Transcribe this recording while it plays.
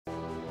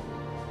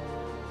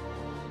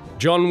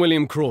John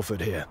William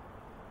Crawford here.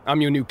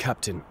 I'm your new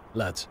captain,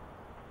 lads.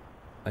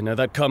 I know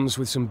that comes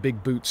with some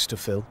big boots to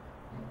fill.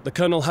 The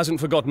Colonel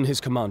hasn't forgotten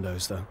his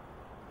commandos, though.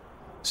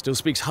 Still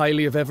speaks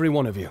highly of every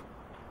one of you.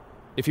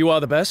 If you are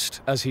the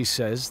best, as he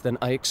says, then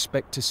I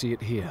expect to see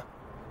it here.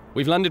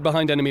 We've landed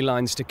behind enemy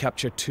lines to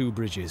capture 2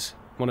 bridges.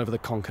 One over the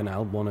Caen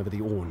Canal, one over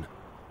the Orne.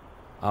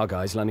 Our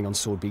guys landing on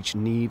Sword Beach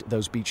need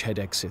those beachhead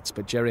exits,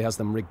 but Jerry has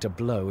them rigged to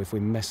blow if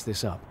we mess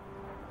this up.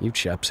 You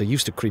chaps are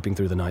used to creeping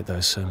through the night, though,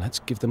 so let's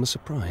give them a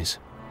surprise.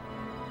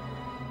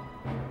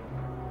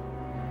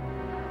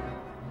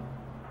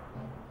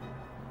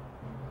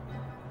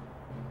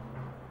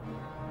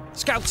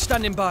 Scouts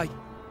standing by.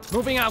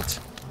 Moving out.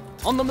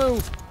 On the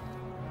move.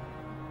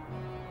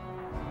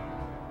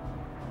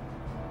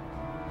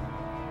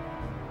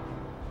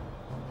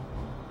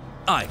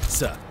 Aye,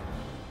 sir.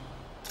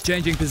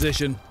 Changing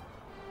position.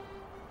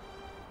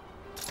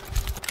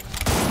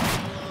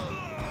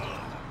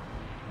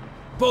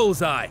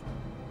 Bullseye!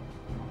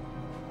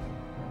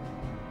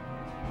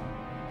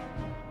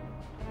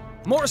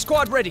 Mortar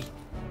squad ready.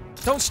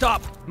 Don't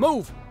stop.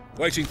 Move.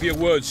 Waiting for your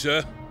word,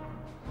 sir.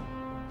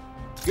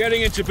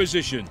 Getting into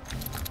position.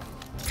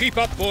 Keep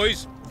up,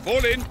 boys.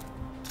 Fall in.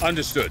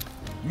 Understood.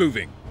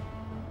 Moving.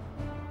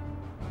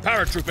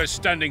 Paratroopers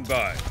standing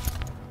by.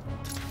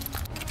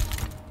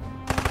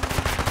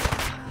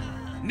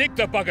 Nick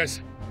the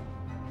buggers.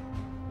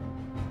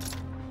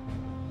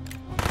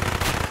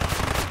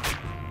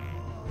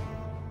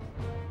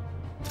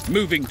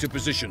 Moving to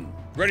position.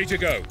 Ready to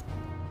go.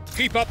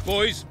 Keep up,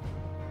 boys.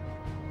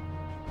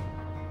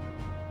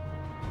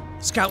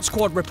 Scout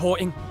squad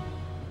reporting.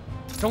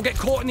 Don't get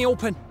caught in the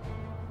open.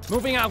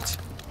 Moving out.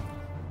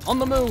 On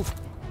the move.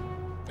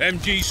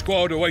 MG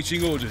squad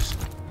awaiting orders.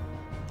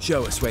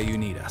 Show us where you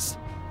need us.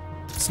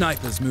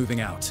 Snipers moving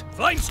out.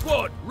 Flame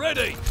squad,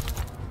 ready!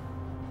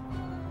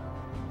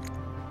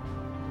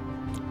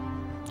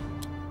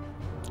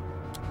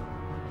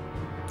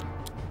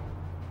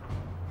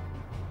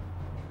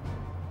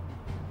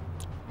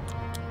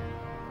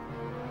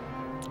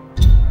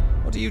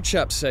 What do you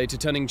chaps say to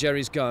turning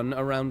Jerry's gun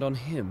around on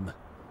him?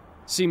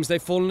 Seems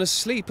they've fallen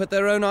asleep at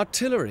their own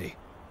artillery.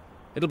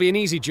 It'll be an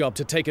easy job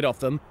to take it off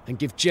them and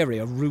give Jerry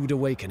a rude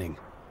awakening.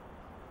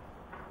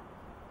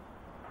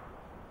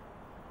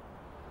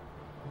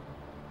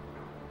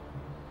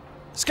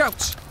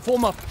 Scouts,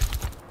 form up.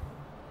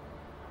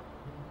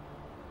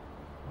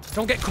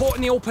 Don't get caught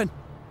in the open.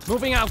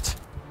 Moving out.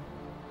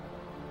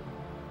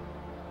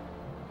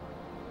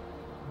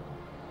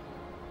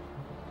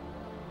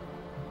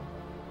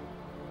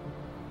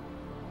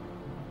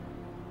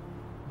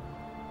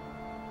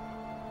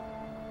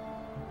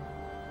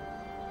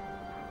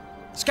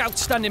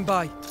 Scouts standing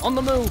by. On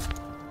the move.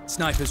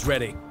 Snipers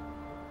ready.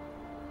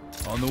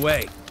 On the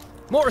way.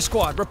 Mortar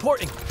squad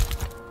reporting.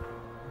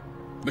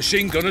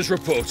 Machine gunners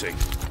reporting.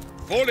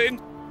 Fall in.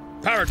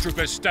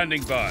 Paratroopers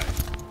standing by.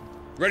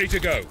 Ready to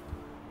go.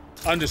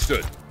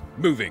 Understood.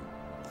 Moving.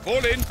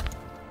 Fall in.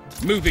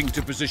 Moving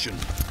to position.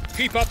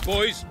 Keep up,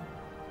 boys.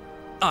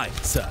 Aye,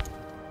 sir.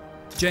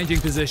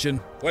 Changing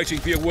position. Waiting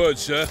for your word,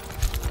 sir.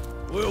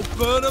 We'll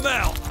burn them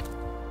out.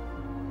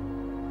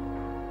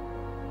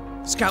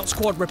 Scout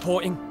squad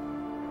reporting.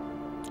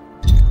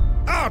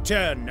 Our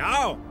turn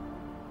now.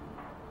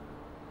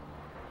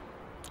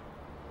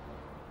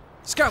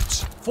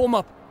 Scouts, form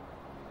up.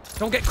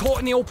 Don't get caught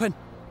in the open.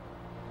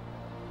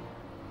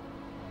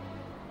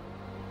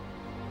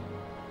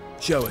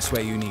 Show us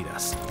where you need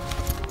us.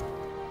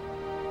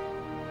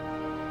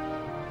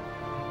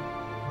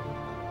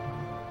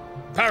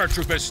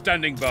 Paratroopers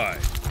standing by.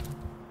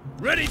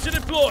 Ready to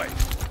deploy.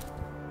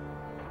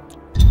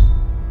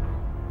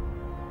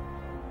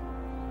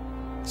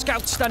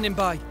 Scouts standing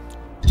by.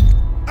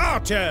 Our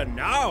turn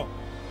now.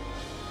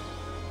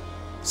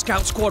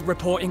 Scout squad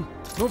reporting.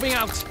 Moving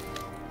out.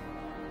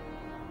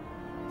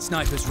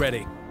 Snipers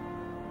ready.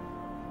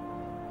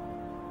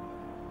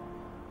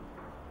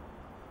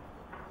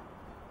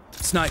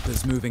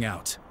 Snipers moving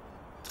out.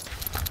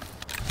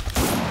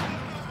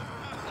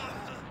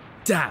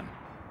 Damn!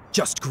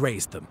 Just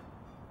grazed them.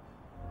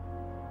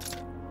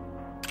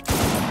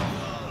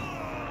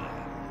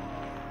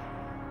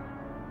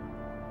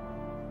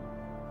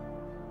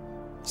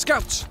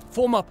 Scouts,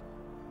 form up.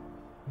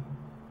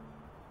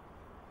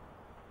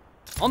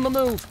 On the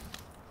move.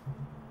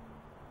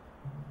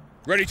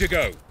 Ready to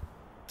go.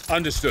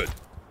 Understood.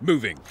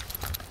 Moving.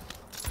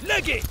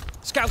 Leg it!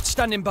 Scouts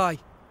standing by.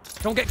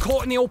 Don't get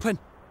caught in the open.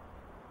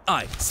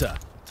 Aye, sir.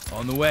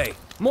 On the way.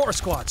 Mortar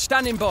squad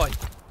standing by.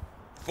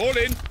 Fall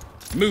in.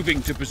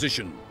 Moving to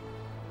position.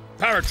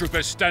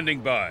 Paratroopers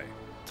standing by.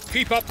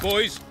 Keep up,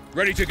 boys.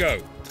 Ready to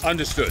go.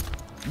 Understood.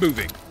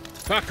 Moving.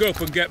 Pack up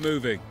and get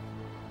moving.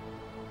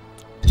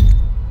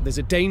 There's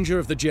a danger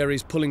of the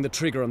Jerrys pulling the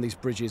trigger on these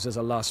bridges as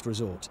a last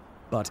resort.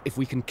 But if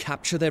we can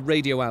capture their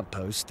radio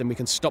outpost, then we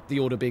can stop the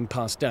order being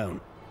passed down.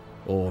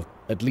 Or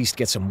at least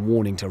get some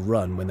warning to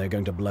run when they're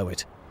going to blow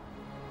it.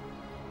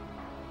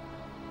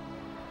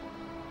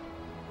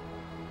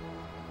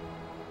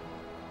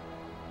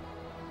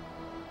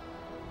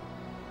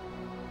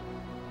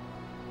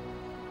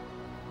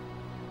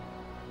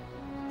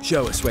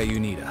 Show us where you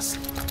need us.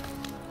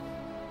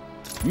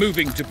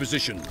 Moving to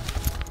position.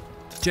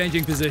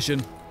 Changing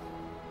position.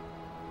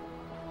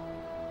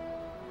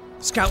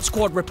 Scout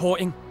squad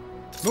reporting.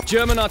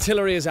 German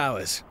artillery is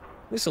ours.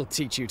 This'll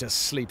teach you to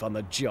sleep on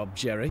the job,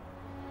 Jerry.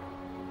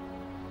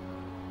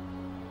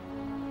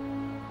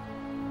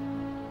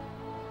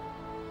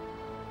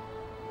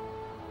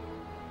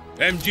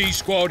 MG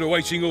squad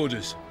awaiting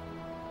orders.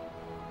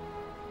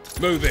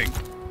 Moving.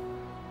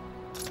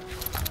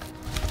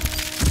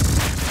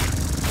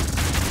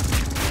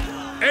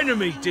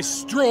 Enemy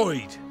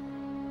destroyed!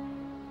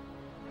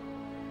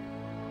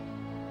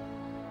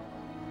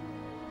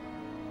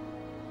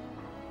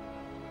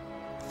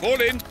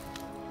 Fall in.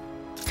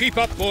 Keep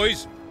up,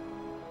 boys.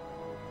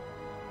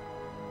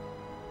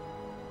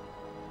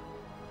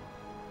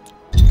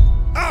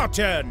 Our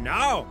turn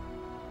now.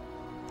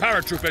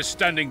 Paratroopers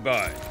standing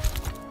by.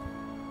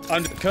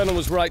 The Colonel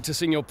was right to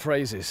sing your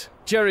praises.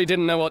 Jerry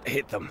didn't know what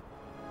hit them.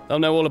 They'll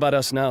know all about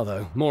us now,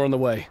 though. More on the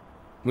way.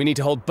 We need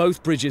to hold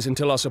both bridges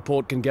until our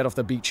support can get off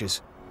the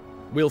beaches.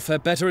 We'll fare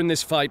better in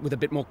this fight with a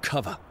bit more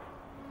cover.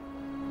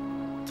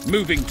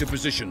 Moving to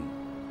position.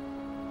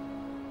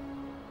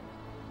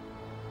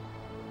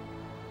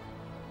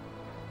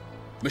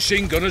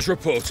 Machine gunners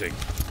reporting.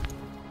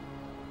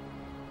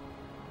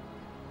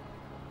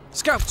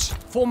 Scouts,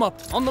 form up,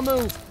 on the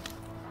move.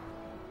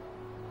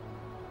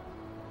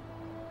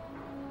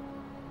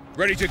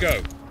 Ready to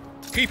go.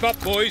 Keep up,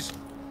 boys.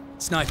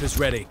 Snipers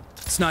ready.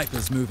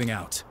 Snipers moving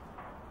out.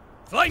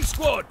 Flame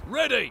squad,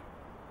 ready.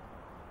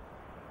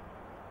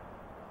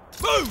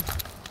 Move!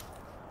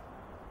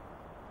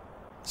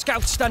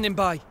 Scouts standing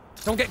by.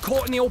 Don't get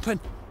caught in the open.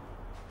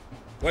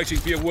 Waiting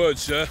for your word,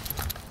 sir.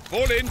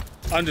 Fall in.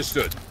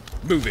 Understood.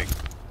 Moving.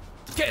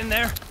 Get in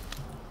there.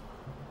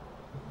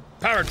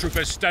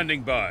 Paratroopers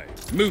standing by.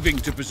 Moving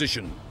to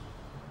position.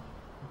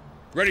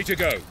 Ready to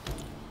go.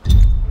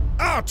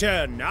 Our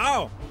turn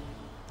now.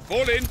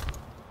 Fall in.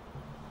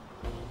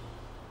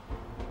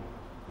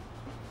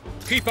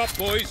 Keep up,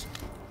 boys.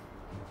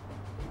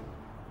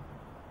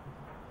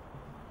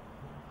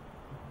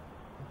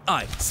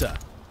 Aye, sir.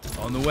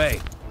 On the way.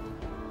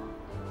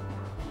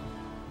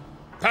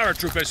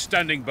 Paratroopers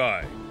standing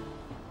by.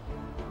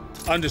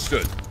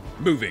 Understood.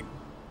 Moving.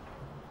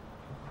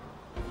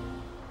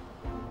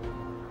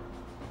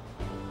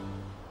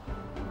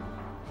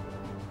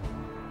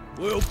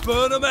 We'll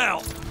burn them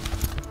out.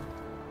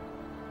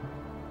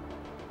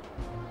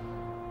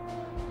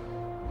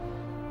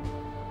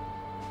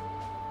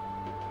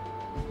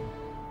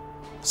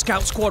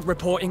 Scout squad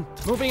reporting.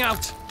 Moving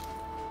out.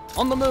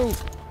 On the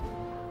move.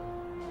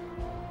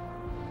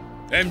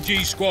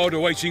 MG squad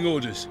awaiting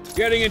orders.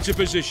 Getting into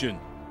position.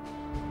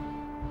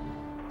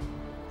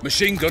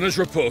 Machine gunners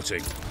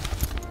reporting.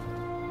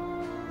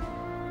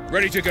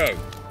 Ready to go.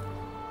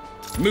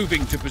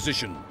 Moving to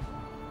position.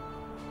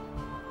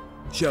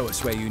 Show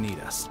us where you need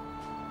us.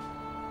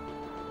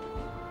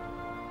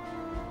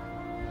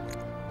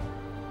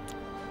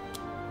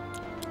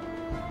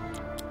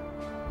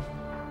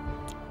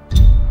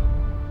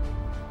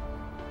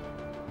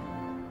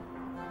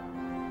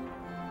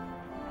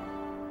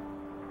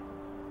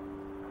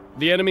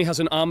 The enemy has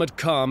an armored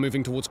car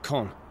moving towards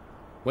Caen.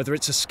 Whether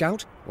it's a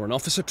scout or an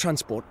officer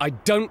transport, I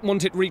don't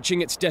want it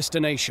reaching its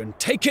destination.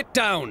 Take it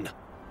down!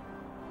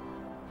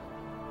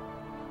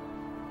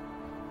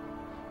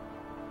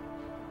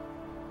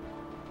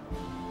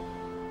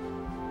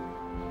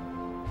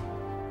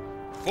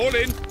 Fall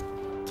in.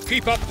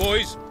 Keep up,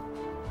 boys.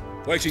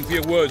 Waiting for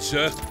your word,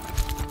 sir.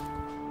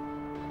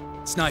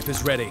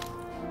 Snipers ready.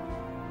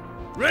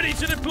 Ready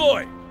to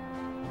deploy.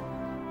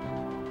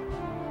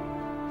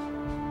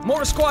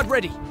 Mortar squad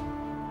ready.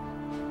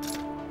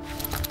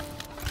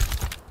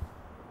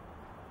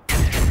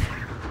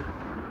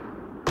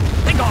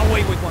 They got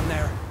away with one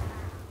there.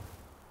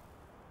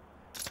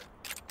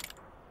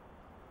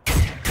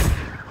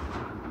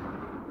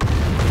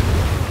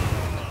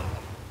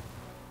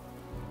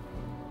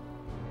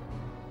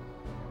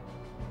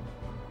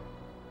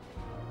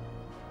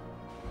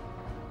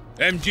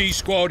 MG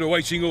squad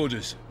awaiting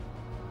orders.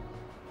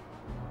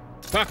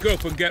 Pack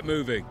up and get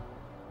moving.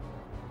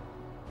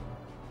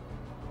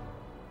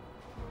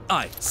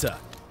 Aye, sir.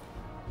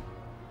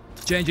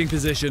 Changing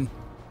position.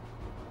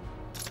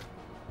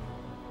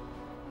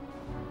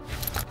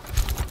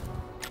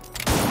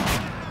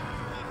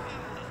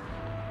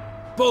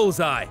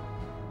 Bullseye!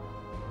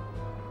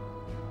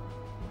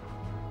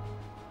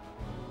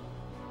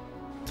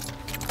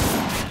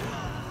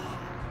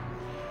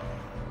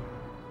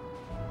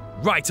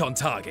 Right on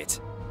target.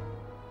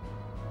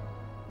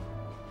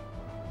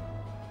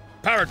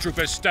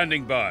 Paratroopers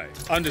standing by.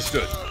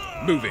 Understood.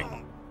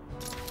 Moving.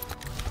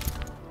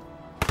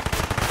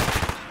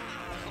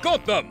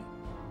 Got them!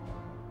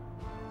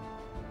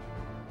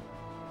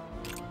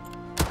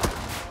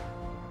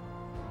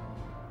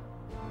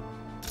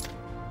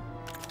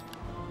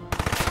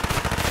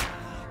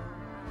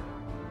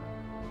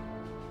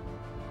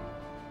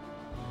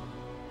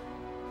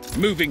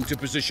 Moving to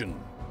position.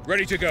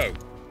 Ready to go.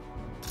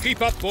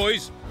 Keep up,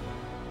 boys.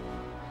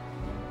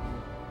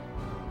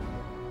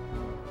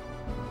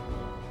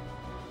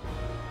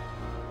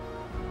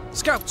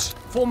 Scouts,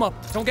 form up.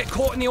 Don't get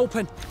caught in the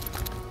open.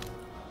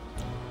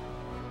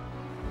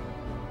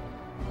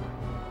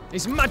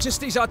 His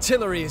Majesty's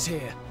artillery is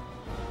here.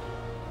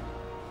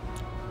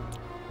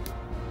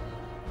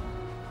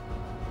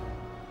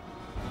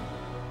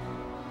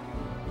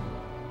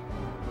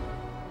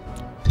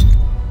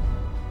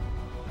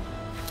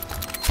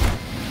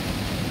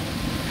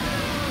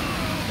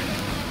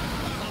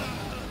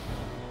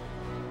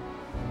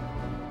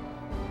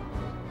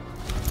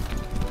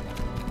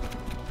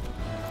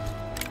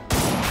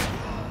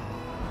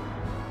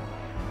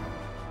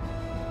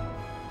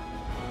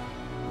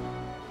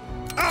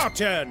 Our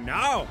turn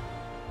now.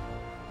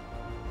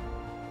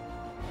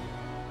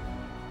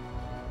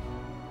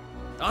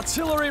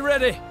 Artillery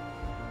ready.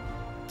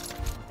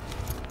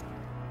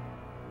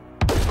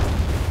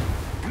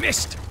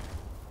 Missed.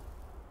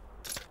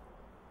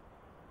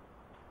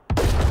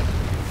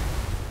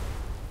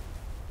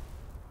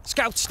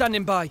 Scouts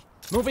standing by.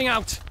 Moving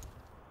out.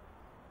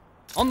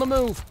 On the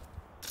move.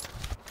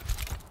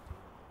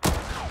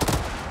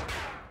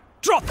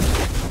 Drop!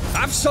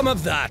 Have some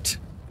of that.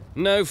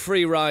 No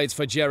free rides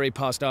for Jerry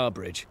past our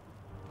bridge.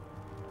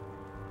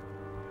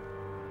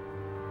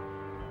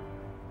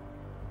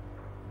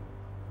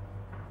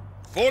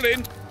 Fall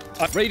in!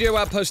 Radio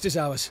outpost is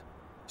ours.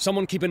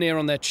 Someone keep an ear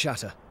on their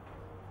chatter.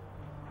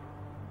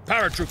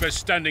 Paratroopers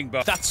standing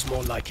by. That's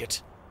more like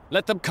it.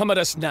 Let them come at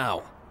us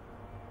now.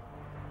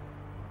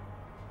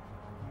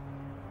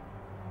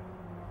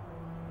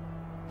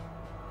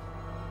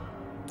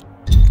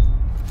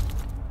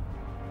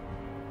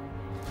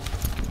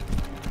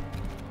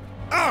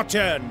 Our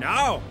turn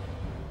now.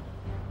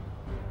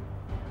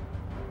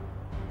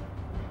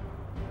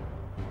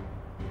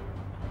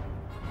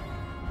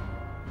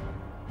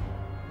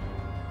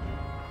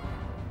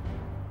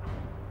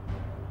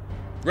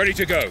 Ready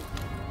to go.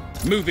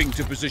 Moving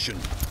to position.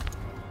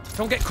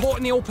 Don't get caught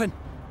in the open.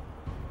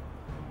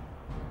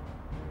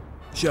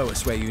 Show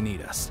us where you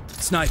need us.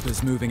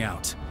 Snipers moving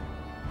out.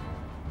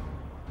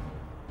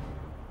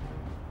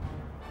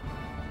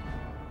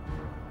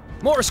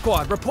 Mortar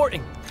squad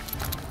reporting.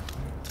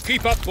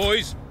 Keep up,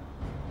 boys.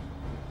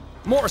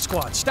 Mortar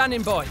squad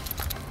standing by.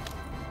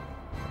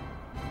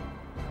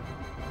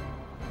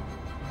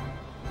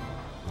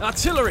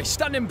 Artillery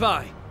standing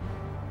by.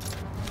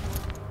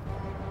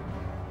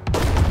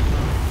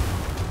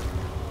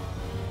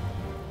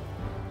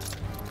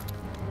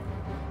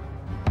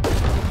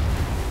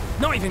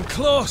 Not even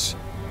close.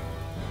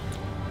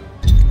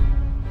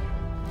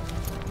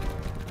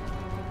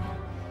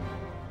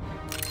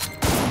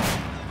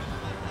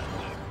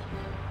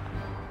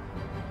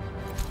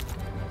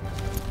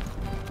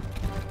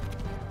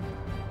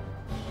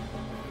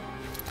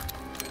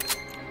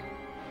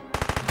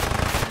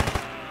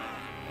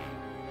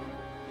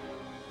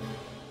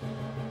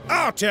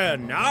 Our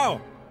turn now.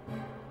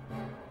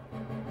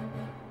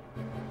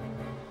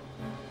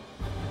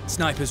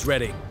 Snipers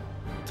ready.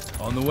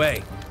 On the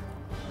way.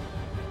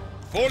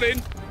 Fall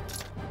in.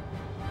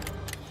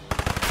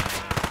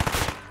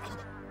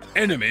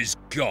 Enemies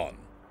gone.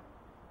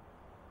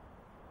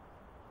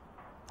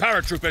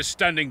 Paratroopers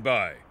standing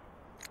by.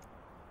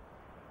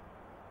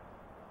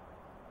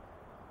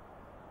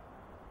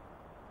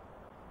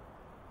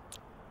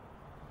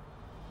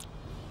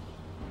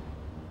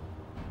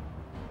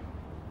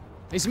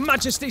 His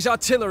Majesty's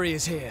artillery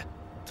is here.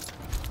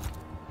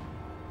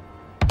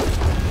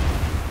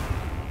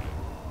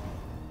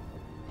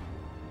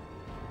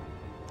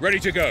 Ready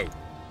to go.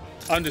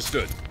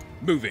 Understood.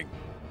 Moving.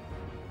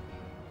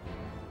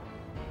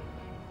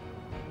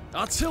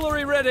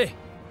 Artillery ready.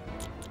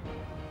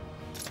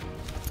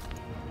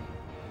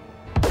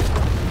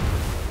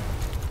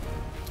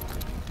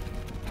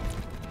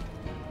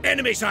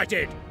 Enemy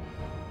sighted.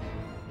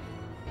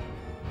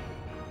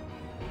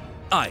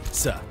 Aye,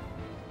 sir.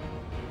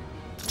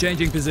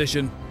 Changing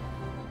position.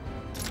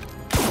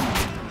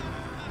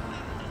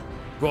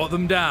 Brought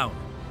them down.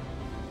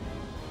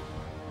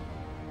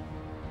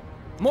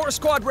 Mortar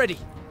squad ready.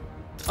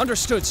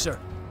 Understood, sir.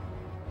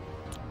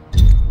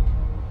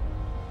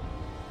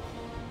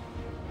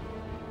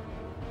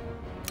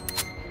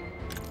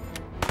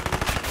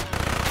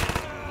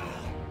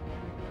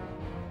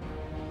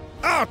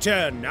 Our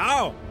turn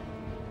now.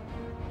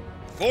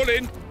 Fall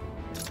in.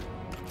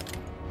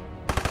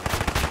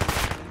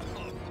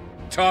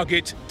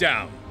 Target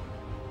down.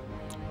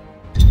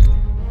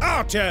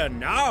 Our turn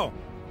now.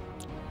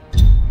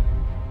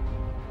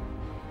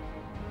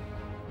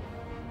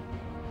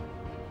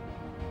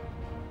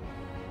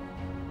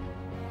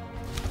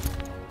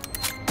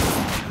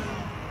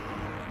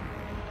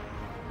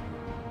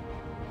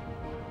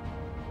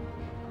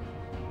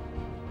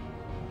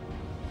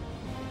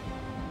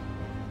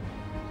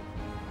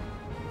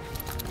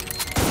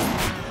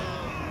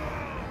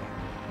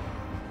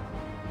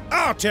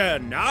 Our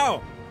turn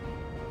now.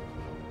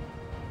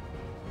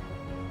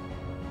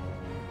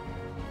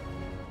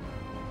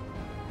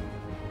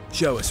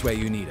 Show us where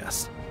you need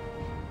us.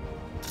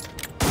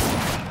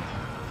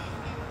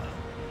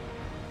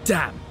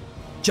 Damn!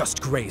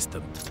 Just grazed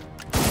them.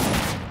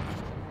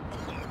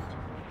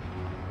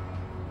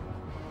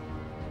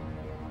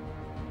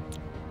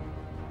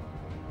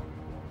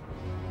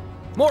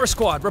 Mortar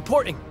squad,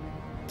 reporting.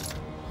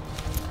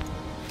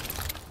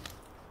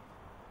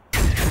 They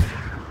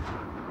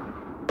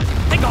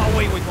got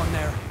away with one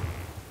there.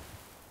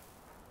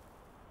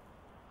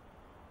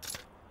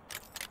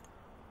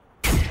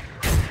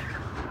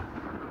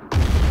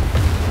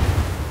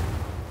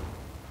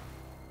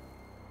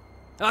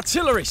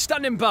 Artillery,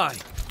 standing by.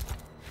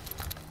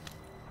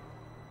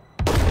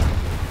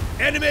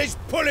 Enemies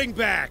pulling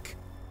back!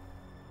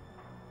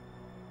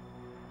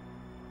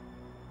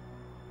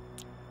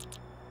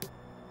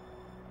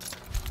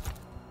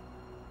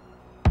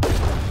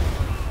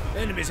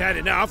 Enemy's had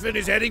enough and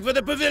is heading for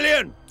the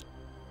pavilion!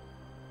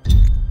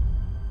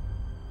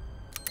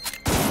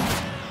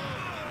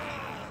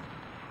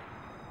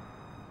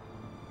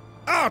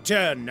 Our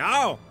turn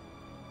now!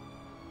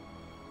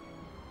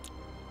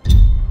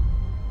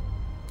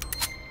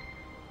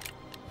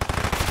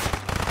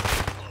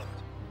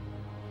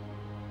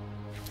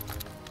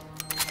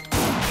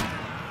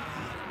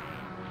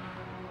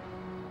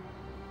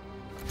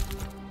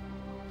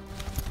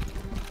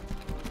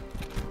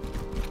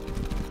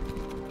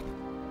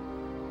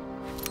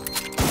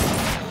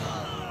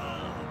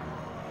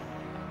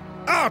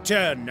 Our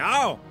turn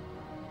now!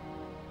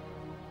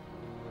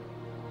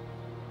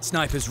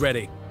 Snipers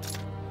ready.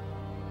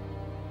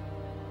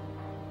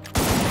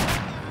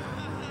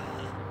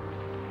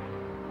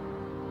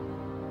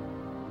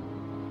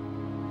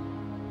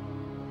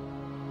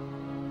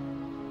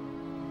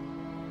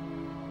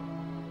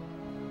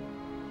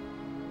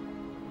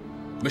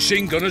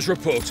 Machine gunners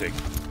reporting.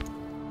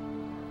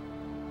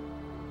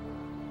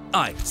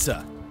 Aye,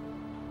 sir.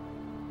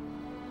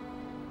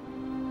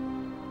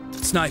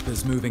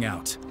 Snipers moving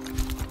out.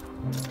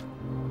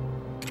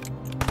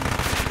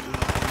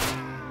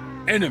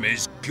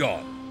 Enemies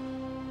gone.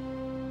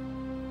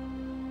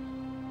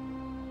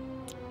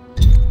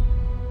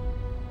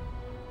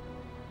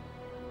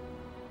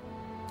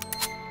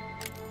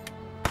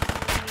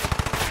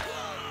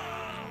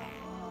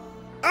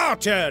 Our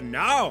turn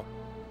now!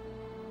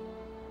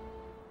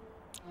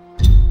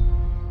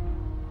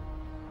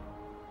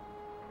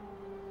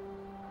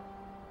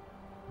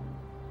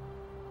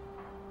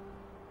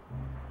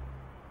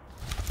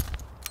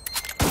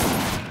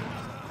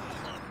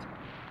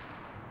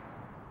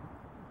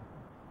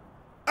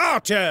 Our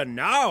turn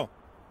now!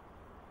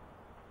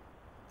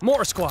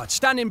 Mortar squad,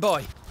 standing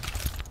by.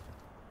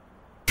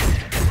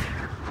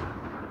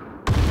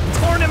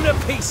 Torn him to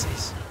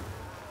pieces.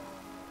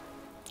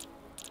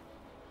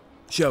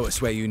 Show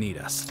us where you need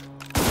us.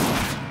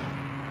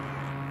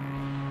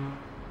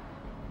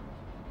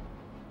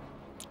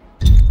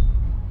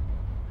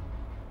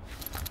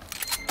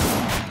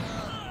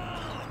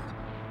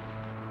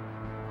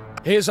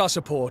 Here's our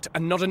support,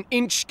 and not an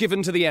inch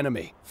given to the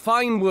enemy.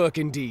 Fine work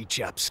indeed,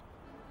 chaps.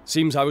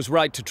 Seems I was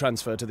right to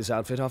transfer to this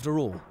outfit after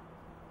all.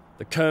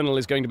 The Colonel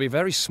is going to be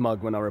very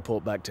smug when I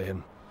report back to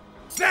him.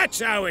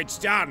 That's how it's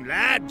done,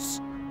 lads!